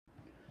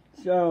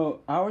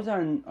So, I was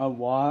on a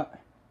lot.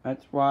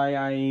 That's why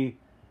I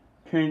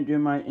couldn't do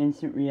my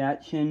instant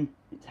reaction.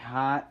 It's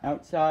hot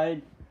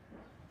outside.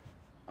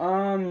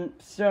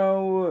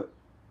 So,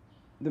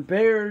 the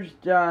Bears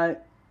got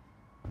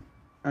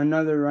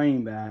another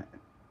running back.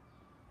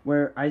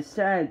 Where I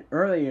said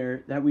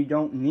earlier that we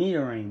don't need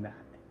a running back.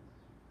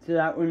 So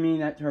that would mean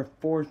that's our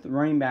fourth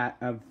running back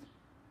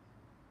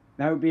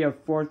that would be a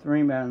fourth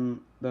running back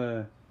on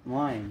the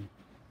line.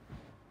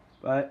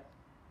 But,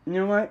 you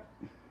know what?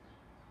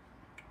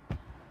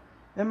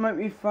 That might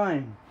be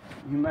fun.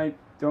 He might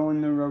go in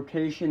the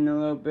rotation a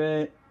little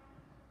bit.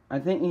 I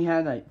think he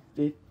had like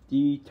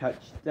 50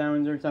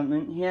 touchdowns or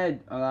something. He had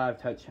a lot of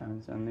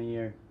touchdowns on the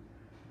year.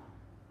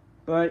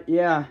 But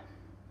yeah.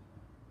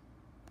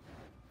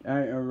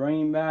 A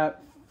running back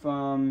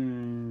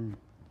from,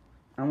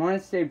 I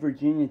want to say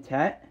Virginia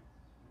Tech.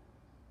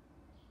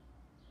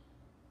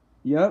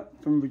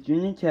 Yep, from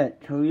Virginia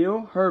Tech,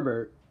 Khalil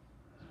Herbert.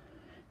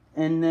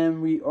 And then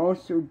we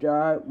also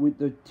got with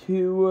the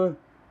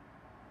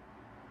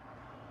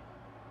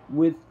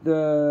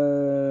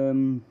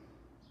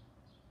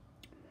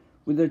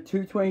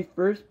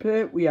 221st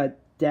pick, we had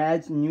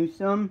Daz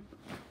Newsome,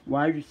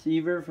 wide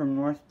receiver from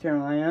North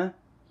Carolina.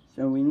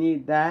 So we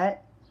need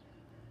that.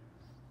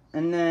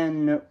 And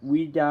then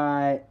we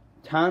got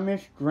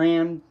Thomas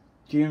Graham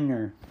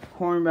Jr.,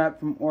 cornerback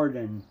from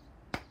Oregon.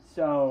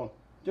 So,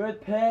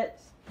 good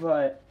picks,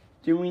 but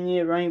do we need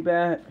a running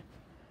back?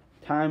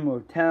 Time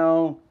will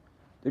tell.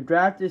 The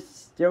draft is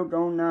still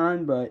going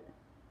on, but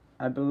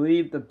I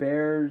believe the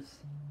Bears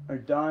are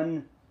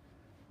done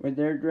with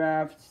their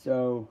draft.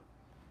 So,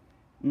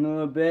 in a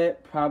little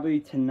bit, probably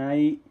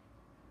tonight,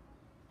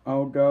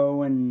 I'll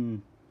go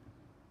and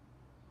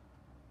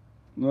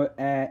look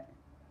at,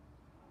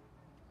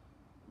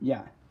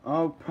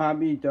 I'll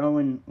probably go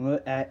and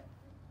look at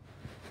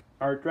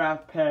our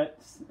draft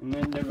picks and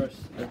then give us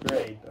a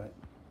grade. But,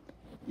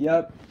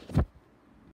 yep.